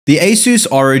The Asus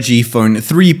ROG Phone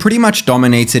 3 pretty much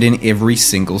dominated in every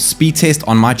single speed test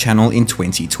on my channel in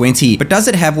 2020, but does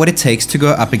it have what it takes to go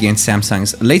up against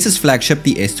Samsung's latest flagship,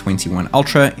 the S21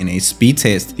 Ultra, in a speed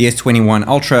test? The S21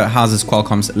 Ultra houses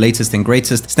Qualcomm's latest and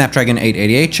greatest Snapdragon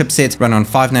 888 chipset run on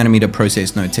 5nm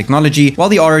process node technology, while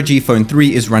the ROG Phone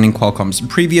 3 is running Qualcomm's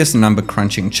previous number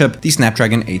crunching chip, the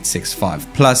Snapdragon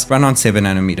 865 Plus, run on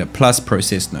 7nm plus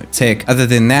process node tech. Other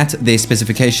than that, their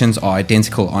specifications are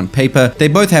identical on paper. They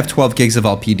both have 12 gigs of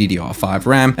LPDDR5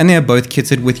 RAM, and they are both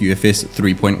kitted with UFS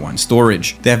 3.1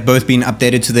 storage. They have both been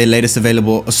updated to their latest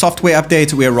available software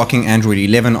update. We are rocking Android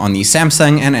 11 on the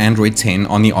Samsung and Android 10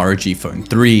 on the ROG Phone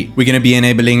 3. We're going to be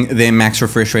enabling their max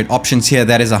refresh rate options here.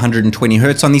 That is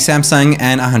 120Hz on the Samsung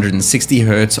and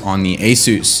 160Hz on the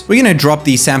Asus. We're going to drop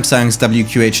the Samsung's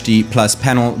WQHD Plus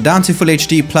panel down to Full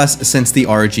HD Plus since the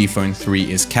ROG Phone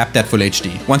 3 is capped at Full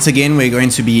HD. Once again, we're going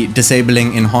to be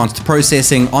disabling enhanced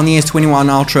processing on the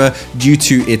S21 Ultra due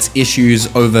to its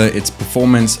issues over its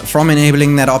performance from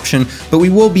enabling that option, but we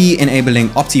will be enabling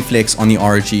OptiFlex on the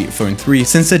ROG Phone 3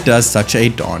 since it does such a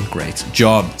darn great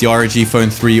job. The ROG Phone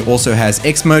 3 also has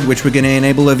X mode, which we're going to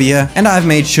enable over here, and I've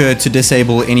made sure to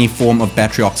disable any form of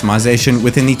battery optimization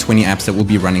within the 20 apps that we'll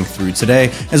be running through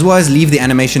today, as well as leave the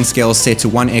animation scale set to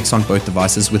 1x on both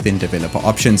devices within developer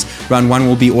options. Round 1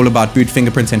 will be all about boot,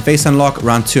 fingerprint, and face unlock,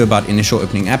 round 2 about initial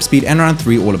opening app speed, and round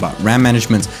 3 all about RAM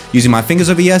management. Using my fingers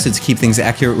over here, so to keep things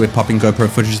accurate, we're popping GoPro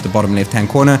footage to the bottom left hand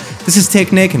corner. This is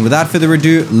TechNick, and without further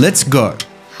ado, let's go.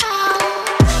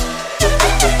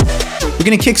 We're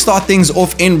going to kickstart things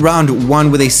off in round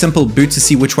 1 with a simple boot to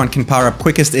see which one can power up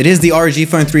quickest. It is the ROG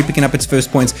Phone 3 picking up its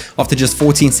first points after just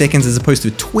 14 seconds as opposed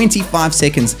to 25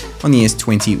 seconds on the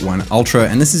S21 Ultra,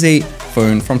 and this is a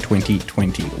phone from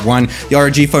 2021. The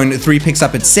ROG Phone 3 picks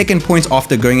up its second point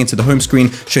after going into the home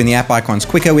screen, showing the app icons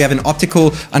quicker. We have an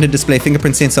optical under-display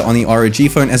fingerprint sensor on the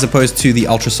ROG Phone as opposed to the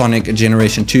ultrasonic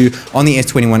Generation 2 on the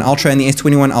S21 Ultra, and the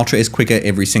S21 Ultra is quicker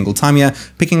every single time here,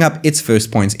 picking up its first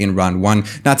points in round 1.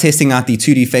 Now testing out the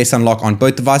 2D face unlock on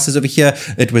both devices over here.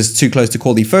 It was too close to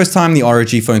call the first time. The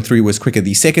ROG Phone 3 was quicker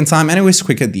the second time, and it was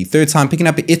quicker the third time, picking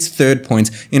up its third point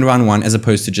in round 1 as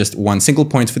opposed to just one single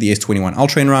point for the S21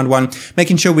 Ultra in round 1.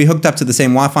 Making sure we hooked up to the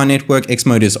same Wi-Fi network. X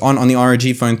mode is on the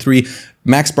ROG Phone 3.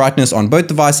 Max brightness on both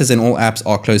devices and all apps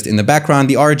are closed in the background.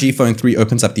 The ROG Phone 3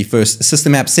 opens up the first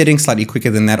system app setting, slightly quicker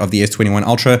than that of the S21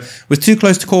 Ultra. Was too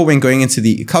close to call when going into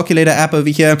the calculator app over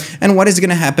here. And what is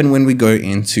going to happen when we go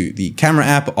into the camera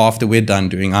app after we're done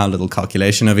doing our little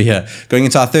calculation over here? Going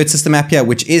into our third system app here,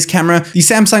 which is camera. The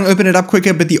Samsung opened it up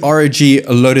quicker, but the ROG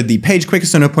loaded the page quicker,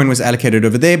 so no point was allocated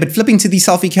over there. But flipping to the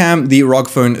selfie cam, the ROG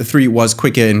Phone 3 was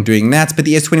quicker in doing that, but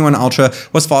the S21 Ultra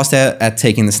was faster at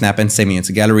taking the snap and saving it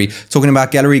to gallery. Talking about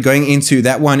gallery, going into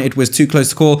that one, it was too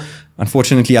close to call.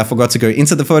 Unfortunately, I forgot to go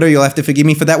into the photo. You'll have to forgive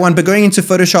me for that one. But going into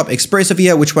Photoshop Express over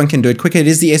here, which one can do it quicker? It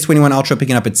is the S21 Ultra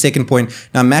picking up its second point.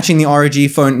 Now matching the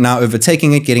ROG Phone, now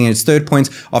overtaking it, getting its third point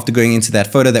after going into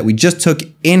that photo that we just took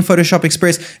in Photoshop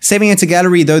Express. Saving it to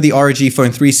gallery, though the ROG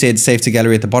Phone 3 said save to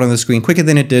gallery at the bottom of the screen quicker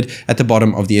than it did at the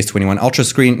bottom of the S21 Ultra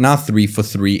screen. Now 3 for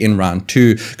 3 in round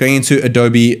 2. Going into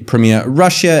Adobe Premiere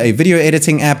Rush here, a video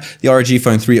editing app. The ROG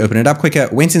Phone 3 opened it up quicker,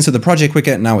 went into the project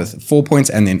quicker, now with 4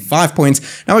 points and then 5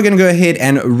 points. Now we're going to go ahead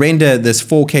and render this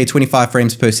 4K 25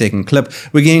 frames per second clip.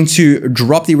 We're going to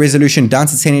drop the resolution down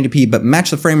to 1080p, but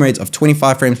match the frame rates of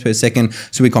 25 frames per second.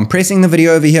 So we're compressing the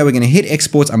video over here. We're going to hit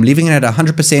export. I'm leaving it at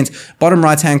 100%. Bottom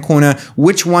right hand corner.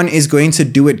 Which one is going to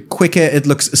do it quicker? It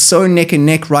looks so neck and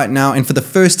neck right now. And for the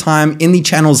first time in the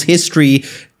channel's history,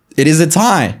 it is a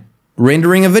tie.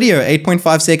 Rendering a video,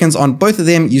 8.5 seconds on both of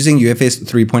them using UFS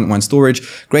 3.1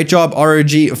 storage. Great job,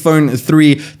 ROG Phone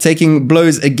 3, taking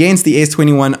blows against the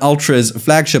S21 Ultra's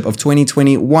flagship of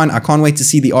 2021. I can't wait to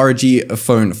see the ROG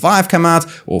Phone 5 come out,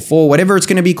 or 4, whatever it's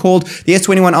going to be called. The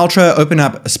S21 Ultra opened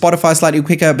up Spotify slightly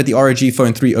quicker, but the ROG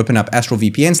Phone 3 opened up Astral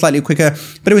VPN slightly quicker,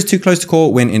 but it was too close to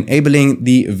call when enabling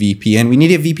the VPN. We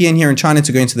need a VPN here in China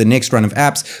to go into the next run of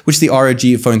apps, which the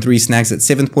ROG Phone 3 snags at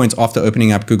 7th point after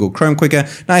opening up Google Chrome quicker.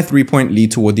 Now 3-point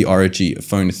lead toward the ROG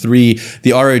Phone 3.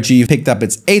 The ROG picked up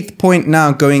its 8th point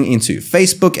now going into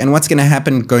Facebook. And what's going to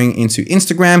happen going into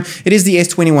Instagram? It is the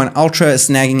S21 Ultra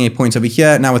snagging a point over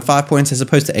here now with 5 points as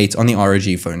opposed to 8 on the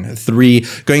ROG Phone 3.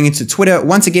 Going into Twitter,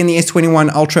 once again the S21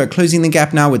 Ultra closing the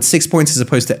gap now with 6 points as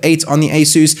opposed to 8 on the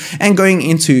Asus. And going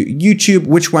into YouTube,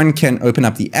 which one can open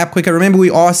up the app quicker? Remember, we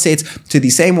are set to the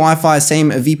same Wi-Fi,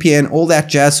 same VPN, all that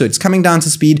jazz, so it's coming down to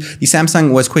speed. The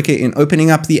Samsung was quicker in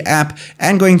opening up the app.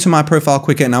 And going to my profile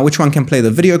quicker. Now, which one can play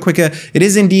the video quicker? It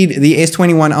is indeed the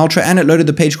S21 Ultra, and it loaded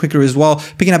the page quicker as well,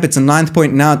 picking up its 9th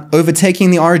point now,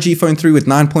 overtaking the ROG Phone 3 with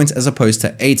 9 points as opposed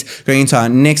to 8. Going into our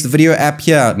next video app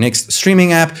here, next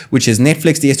streaming app, which is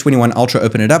Netflix. The S21 Ultra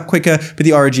opened it up quicker, but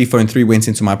the ROG Phone 3 went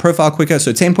into my profile quicker,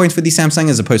 so 10 points for the Samsung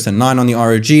as opposed to 9 on the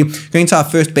ROG. Going to our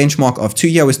first benchmark of 2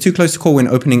 here, was too close to call when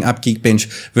opening up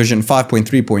Geekbench version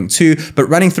 5.3.2, but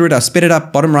running through it, I sped it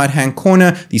up. Bottom right hand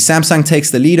corner, the Samsung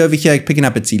takes the lead over here, picking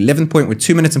up its 11th point with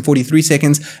 2 minutes and 43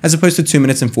 seconds as opposed to 2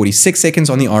 minutes and 46 seconds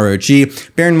on the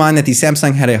ROG. Bear in mind that the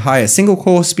Samsung had a higher single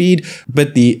core speed,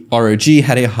 but the ROG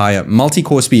had a higher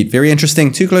multi-core speed. Very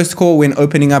interesting. Too close to call when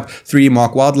opening up 3D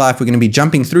Mark Wildlife. We're going to be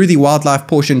jumping through the wildlife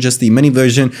portion, just the mini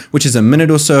version, which is a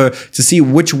minute or so, to see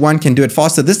which one can do it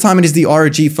faster. This time it is the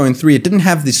ROG Phone 3. It didn't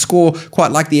have the score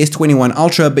quite like the S21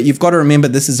 Ultra, but you've got to remember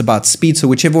this is about speed, so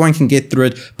whichever one can get through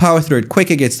it, power through it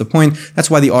quicker gets the point. That's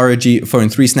why the ROG Phone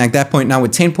 3 snagged that point now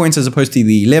with 10 points as opposed to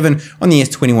the 11 on the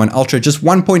S21 Ultra. Just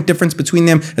 1 point difference between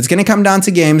them. It's going to come down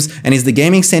to games, and is the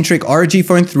gaming-centric ROG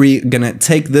Phone 3 going to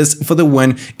take this for the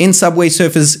win in Subway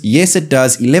Surfers? Yes, it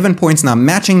does. 11 points now,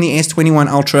 matching the S21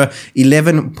 Ultra,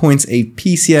 11 points a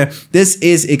piece here. This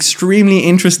is extremely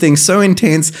interesting, so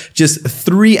intense. Just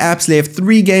 3 apps left,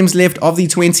 3 games left of the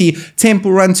 20.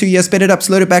 Temple Run 2 here, sped it up,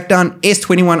 slowed it back down.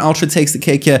 S21 Ultra takes the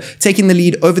cake here, taking the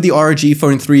lead over the ROG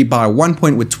Phone 3 by 1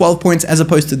 point with 12 points as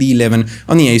opposed to the 11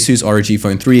 on the Asus ROG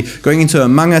Phone 3. Going into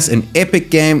Among Us, an epic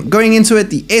game. Going into it,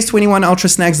 the S21 Ultra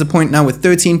snags the point now with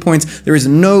 13 points. There is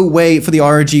no way for the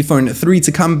ROG Phone 3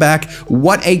 to come back.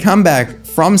 What a comeback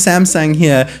from Samsung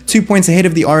here. 2 points ahead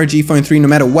of the ROG Phone 3 no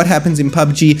matter what happens in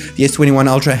PUBG. The S21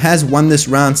 Ultra has won this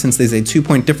round since there's a 2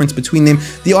 point difference between them.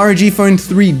 The ROG Phone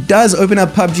 3 does open up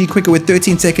PUBG quicker with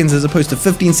 13 seconds as opposed to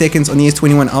 15 seconds on the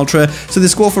S21 Ultra. So the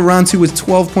score for round 2 was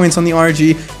 12 points on the ROG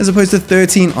as opposed to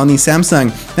 13 on the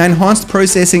Samsung. Now, enhanced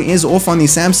processing is off on the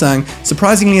Samsung.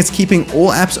 Surprisingly, it's keeping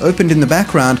all apps opened in the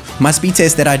background. My speed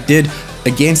test that I did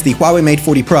against the Huawei Mate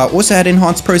 40 Pro also had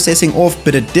enhanced processing off,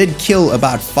 but it did kill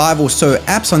about 5 or so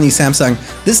apps on the Samsung.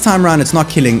 This time around, it's not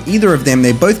killing either of them.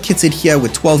 They're both kitted here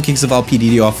with 12 gigs of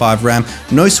LPDDR5 RAM.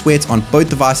 No sweat on both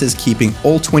devices, keeping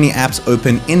all 20 apps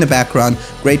open in the background.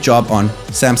 Great job on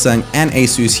Samsung and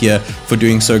Asus here for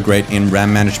doing so great in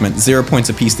RAM management. 0 points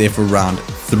apiece there for round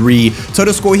 3.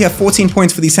 Total score here, 14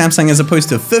 points for the Samsung as opposed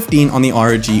to 15 on the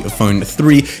ROG Phone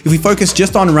 3. If we focus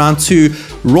just on round 2,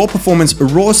 raw performance,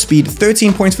 raw speed,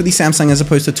 13 points for the Samsung as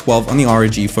opposed to 12 on the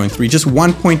ROG Phone 3. Just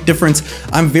 1 point difference.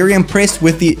 I'm very impressed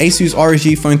with the Asus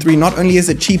ROG Phone 3. Not only is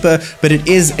it cheaper, but it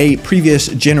is a previous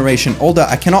generation older.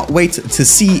 I cannot wait to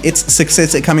see its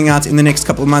successor coming out in the next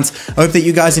couple of months. I hope that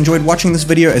you guys enjoyed watching this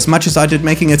video as much as I did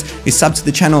making it. A sub to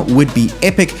the channel would be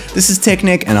epic. This is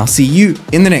TechNick, and I'll see you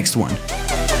in the next one.